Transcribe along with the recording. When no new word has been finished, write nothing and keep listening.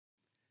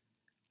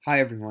Hi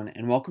everyone,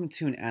 and welcome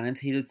to an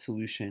annotated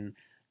solution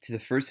to the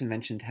first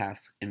invention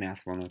task in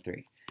Math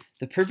 103.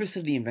 The purpose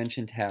of the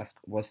invention task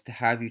was to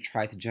have you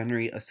try to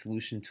generate a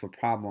solution to a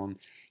problem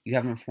you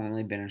haven't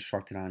formally been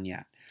instructed on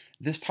yet.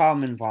 This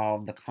problem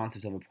involved the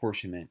concept of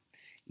apportionment.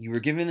 You were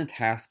given the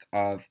task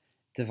of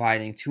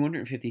dividing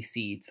 250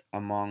 seats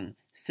among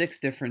 6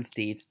 different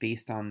states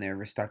based on their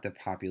respective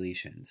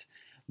populations.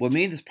 What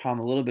made this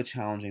problem a little bit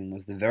challenging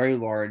was the very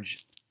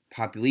large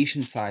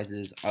population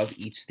sizes of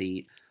each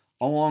state,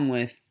 along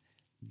with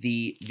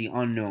the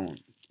unknown.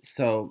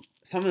 So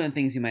some of the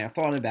things you might have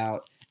thought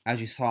about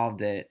as you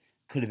solved it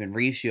could have been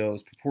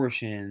ratios,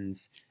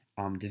 proportions,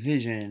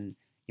 division.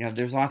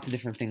 There's lots of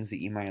different things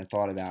that you might have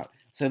thought about.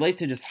 So I'd like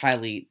to just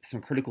highlight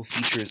some critical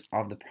features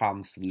of the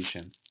problem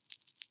solution.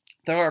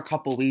 There are a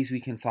couple ways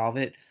we can solve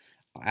it.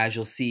 As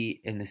you'll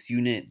see in this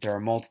unit, there are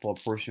multiple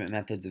apportionment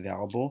methods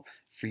available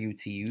for you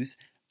to use.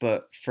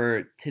 But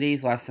for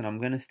today's lesson, I'm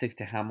going to stick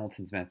to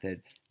Hamilton's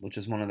method, which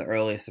is one of the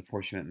earliest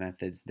apportionment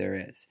methods there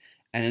is.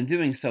 And in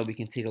doing so, we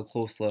can take a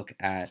close look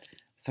at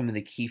some of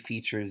the key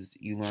features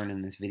you learn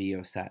in this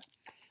video set.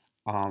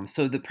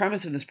 So the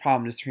premise of this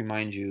problem, just to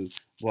remind you,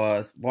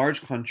 was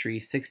large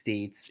country, 6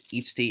 states.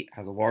 Each state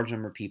has a large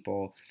number of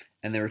people,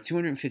 and there were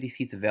 250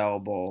 seats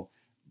available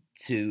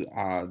to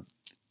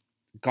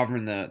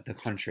govern the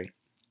country.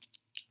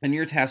 And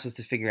your task was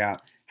to figure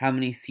out how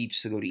many seats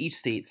should go to each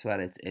state so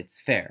that it's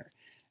fair.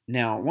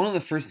 Now, one of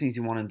the first things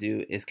you want to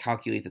do is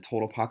calculate the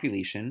total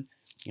population.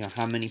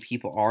 How many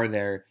people are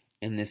there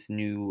in this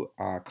new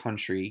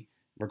country,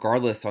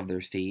 regardless of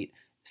their state.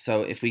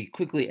 So if we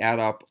quickly add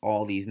up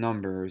all these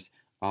numbers,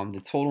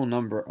 the total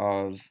number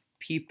of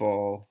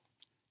people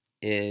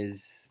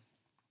is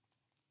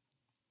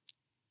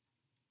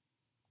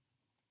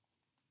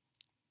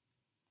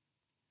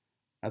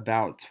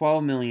about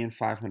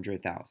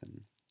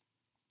 12,500,000.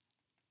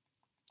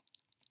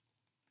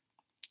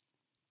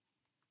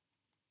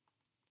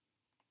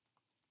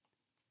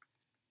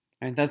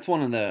 And that's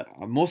one of the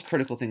most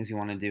critical things you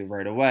want to do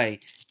right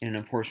away in an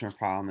apportionment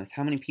problem is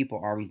how many people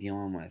are we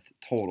dealing with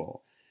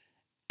total.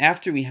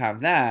 After we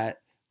have that,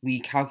 we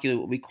calculate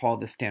what we call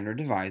the standard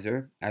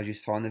divisor. As you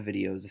saw in the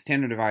videos, the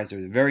standard divisor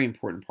is a very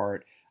important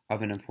part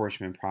of an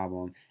apportionment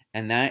problem,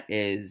 and that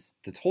is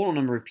the total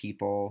number of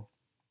people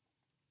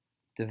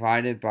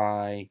divided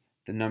by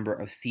the number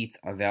of seats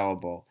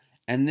available.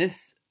 And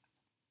this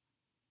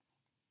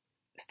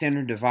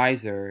standard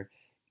divisor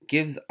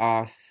gives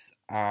us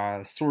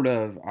a sort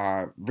of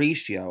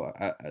ratio,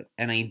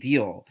 an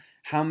ideal.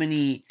 How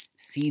many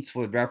seats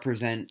would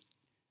represent,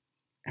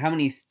 how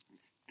many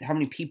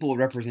people would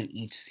represent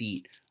each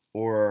seat,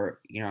 or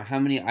how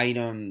many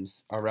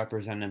items are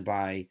represented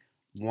by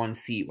one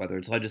seat, whether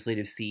it's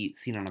legislative seat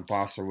on a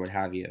bus, or what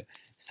have you.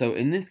 So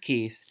in this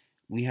case,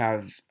 we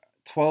have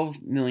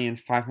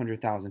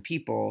 12,500,000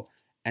 people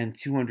and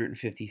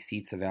 250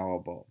 seats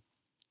available.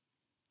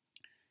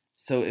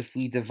 So if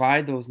we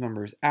divide those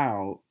numbers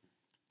out,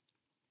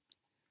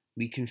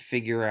 we can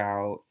figure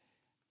out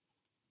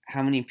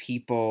how many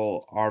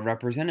people are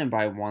represented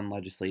by one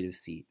legislative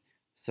seat.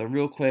 So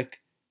real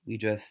quick, we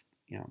just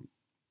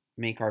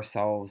make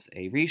ourselves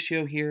a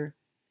ratio here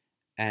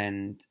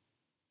and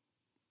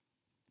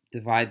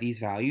divide these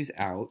values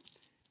out.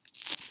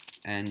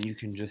 And you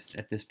can just,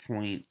 at this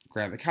point,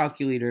 grab a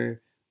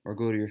calculator or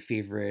go to your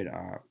favorite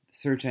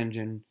search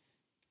engine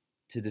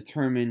to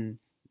determine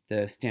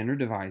the standard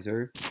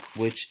divisor,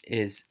 which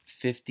is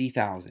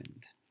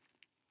 50,000.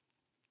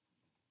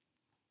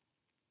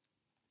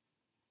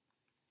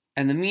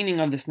 And the meaning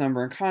of this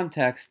number in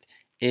context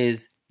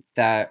is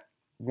that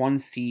one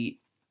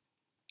seat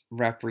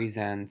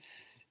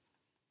represents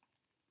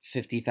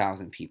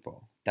 50,000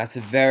 people. That's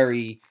a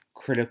very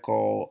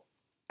critical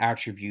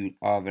attribute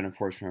of an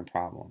apportionment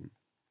problem.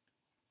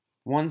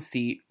 One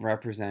seat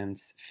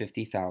represents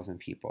 50,000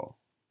 people.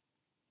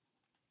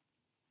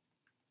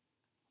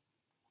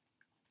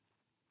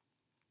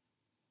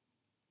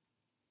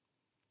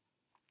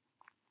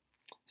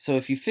 So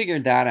if you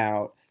figured that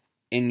out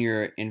in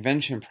your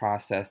invention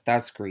process,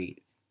 that's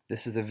great.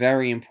 This is a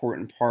very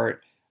important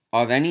part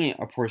of any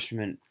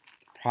apportionment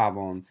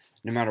problem.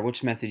 No matter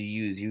which method you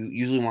use, you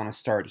usually want to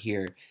start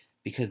here,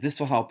 because this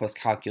will help us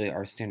calculate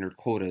our standard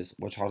quotas,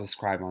 which I'll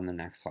describe on the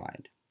next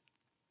slide.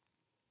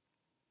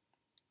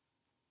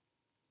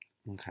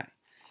 Okay.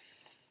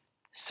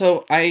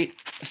 So I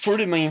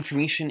sorted my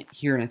information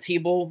here in a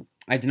table.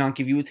 I did not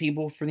give you a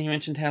table for the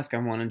invention task. I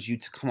wanted you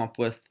to come up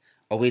with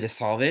a way to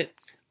solve it.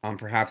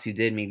 Perhaps you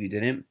did, maybe you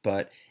didn't,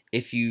 but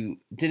if you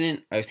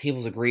didn't, a table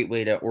is a great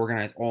way to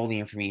organize all the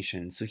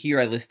information. So here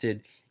I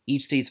listed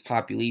each state's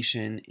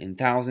population in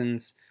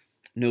thousands.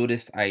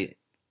 Notice I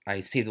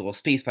saved a little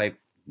space by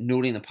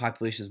noting the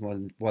population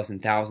was in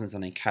thousands,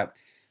 and I kept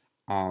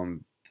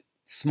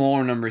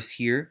smaller numbers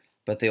here,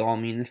 but they all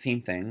mean the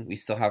same thing. We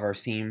still have our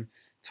same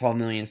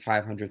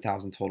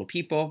 12,500,000 total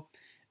people.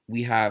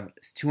 We have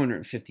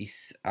 250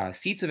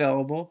 seats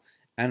available,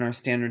 and our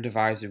standard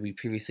divisor we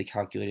previously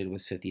calculated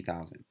was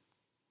 50,000.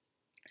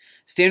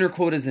 Standard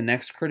quota is the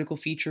next critical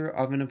feature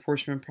of an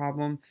apportionment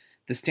problem.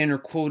 The standard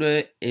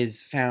quota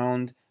is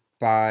found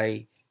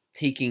by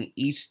taking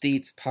each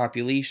state's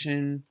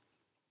population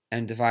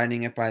and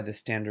dividing it by the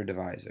standard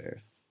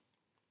divisor.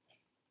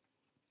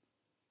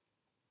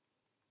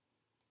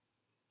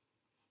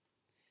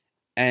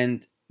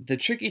 And the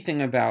tricky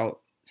thing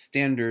about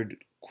standard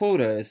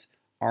quotas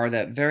are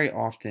that very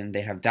often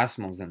they have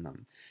decimals in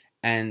them.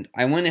 And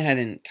I went ahead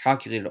and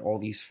calculated all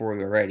these for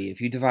you already. If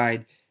you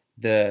divide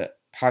the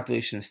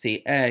population of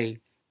state A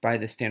by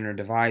the standard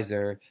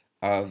divisor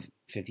of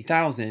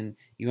 50,000,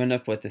 you end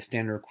up with a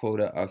standard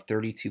quota of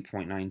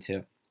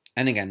 32.92.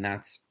 And again,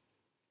 that's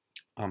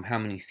how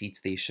many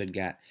seats they should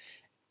get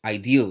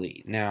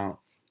ideally. Now,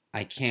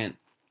 I can't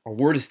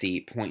award a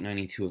state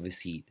 0.92 of a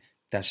seat.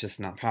 That's just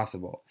not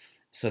possible.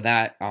 So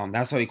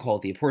that's why we call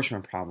it the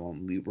apportionment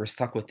problem. We're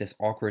stuck with this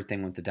awkward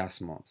thing with the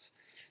decimals.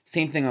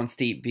 Same thing on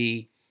state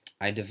B.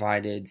 I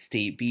divided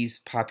state B's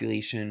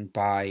population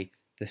by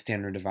the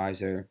standard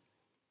divisor,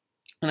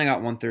 and I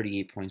got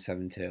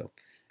 138.72.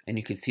 And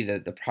you can see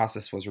that the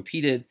process was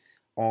repeated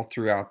all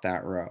throughout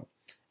that row.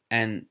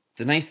 And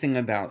the nice thing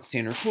about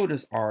standard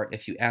quotas are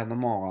if you add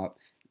them all up,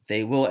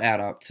 they will add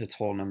up to a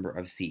total number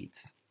of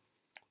seats,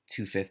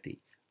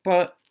 250.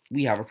 But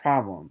we have a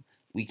problem.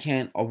 We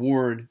can't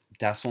award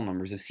decimal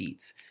numbers of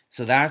seats.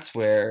 So that's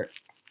where,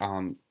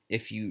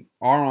 if you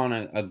are on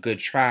a good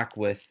track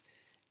with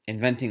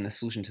inventing the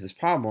solution to this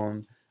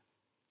problem,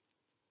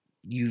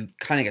 you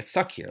kind of get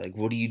stuck here. Like,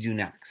 what do you do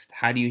next?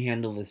 How do you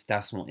handle this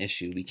decimal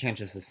issue? We can't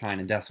just assign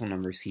a decimal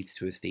number of seats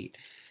to a state.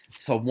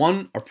 So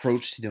one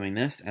approach to doing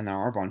this, and there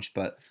are a bunch,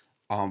 but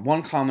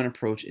one common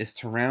approach is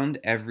to round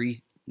every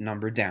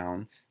number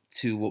down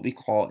to what we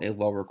call a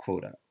lower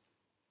quota.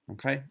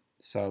 Okay,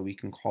 so we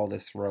can call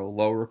this row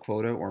lower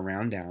quota or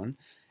round down.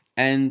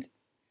 And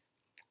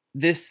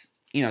this,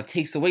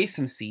 takes away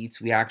some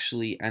seats. We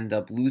actually end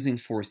up losing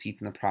 4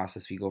 seats in the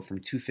process. We go from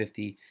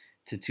 250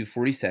 to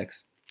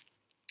 246.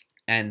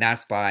 And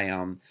that's by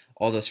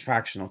all those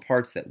fractional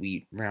parts that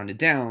we rounded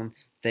down.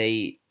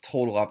 They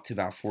total up to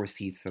about 4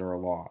 seats that are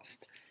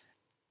lost.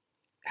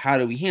 How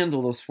do we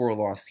handle those 4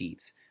 lost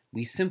seats?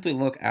 We simply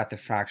look at the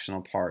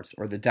fractional parts,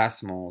 or the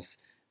decimals,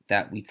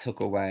 that we took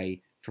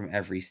away from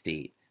every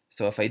state.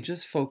 So if I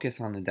just focus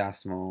on the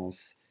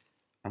decimals,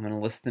 I'm going to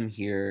list them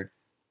here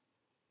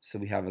so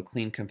we have a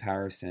clean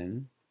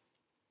comparison.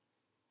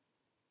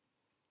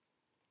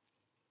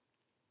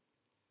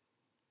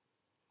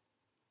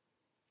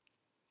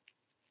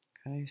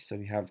 Okay, so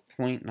we have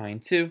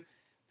 0.92,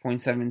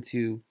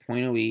 0.72,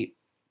 0.08,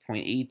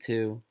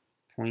 0.82,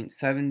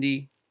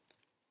 0.70,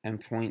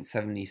 and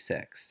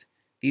 0.76.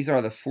 These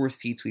are the 4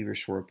 seats we were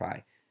short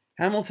by.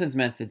 Hamilton's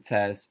method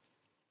says,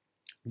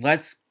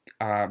 let's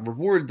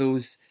reward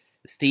those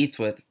states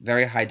with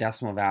very high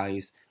decimal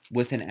values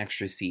with an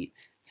extra seat.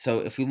 So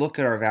if we look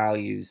at our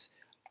values,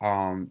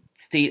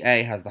 state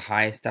A has the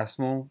highest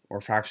decimal or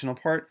fractional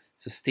part,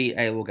 so state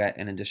A will get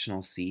an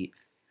additional seat.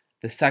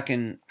 The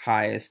second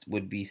highest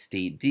would be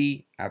state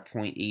D at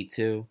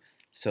 0.82,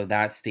 so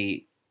that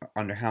state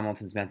under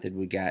Hamilton's method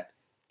would get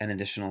an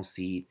additional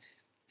seat.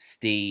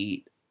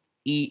 State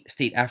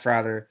F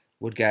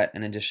would get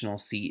an additional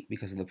seat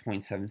because of the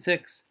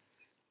 0.76.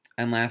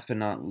 And last but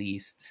not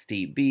least,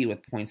 state B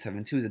with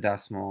 0.72 as a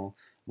decimal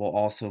will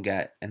also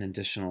get an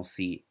additional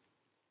seat.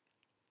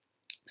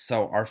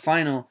 So our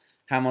final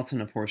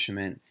Hamilton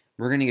apportionment,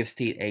 we're going to give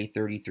state A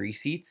 33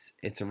 seats,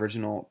 its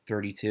original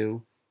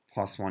 32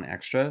 plus 1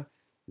 extra.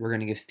 We're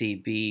going to give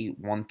state B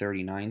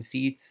 139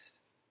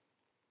 seats,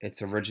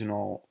 its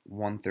original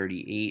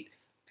 138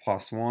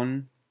 plus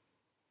 1.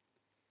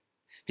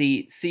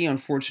 State C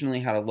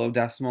unfortunately had a low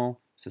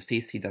decimal, so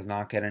state C does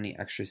not get any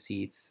extra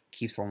seats,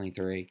 keeps only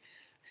 3.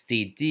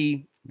 State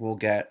D will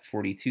get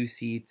 42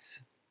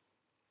 seats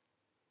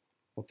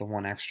with the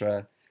 1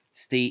 extra.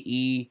 State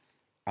E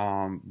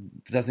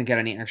doesn't get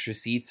any extra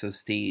seats, so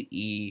state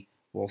E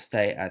will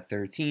stay at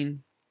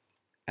 13.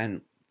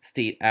 And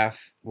state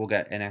F will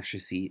get an extra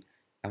seat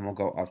and will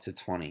go up to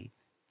 20.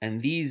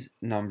 And these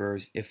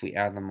numbers, if we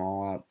add them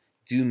all up,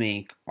 do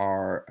make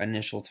our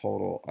initial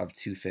total of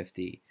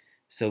 250.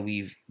 So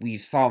we've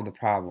solved the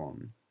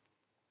problem.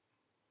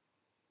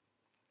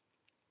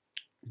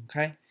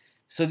 Okay,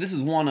 so this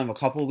is one of a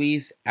couple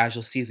ways. As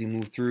you'll see as we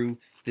move through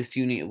this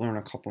unit, you'll learn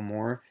a couple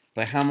more.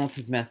 But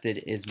Hamilton's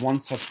method is one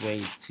such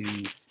way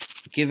to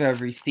give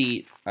every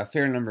state a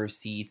fair number of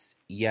seats,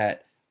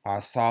 yet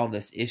solve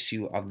this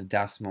issue of the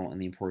decimal and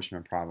the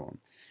apportionment problem.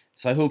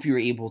 So I hope you were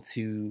able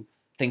to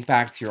think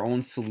back to your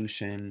own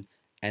solution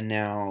and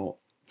now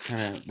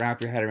kind of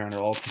wrap your head around it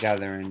all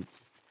together and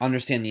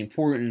understand the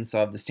importance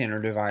of the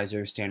standard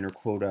divisor, standard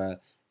quota,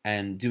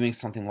 and doing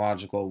something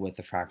logical with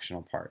the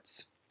fractional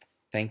parts.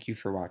 Thank you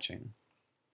for watching.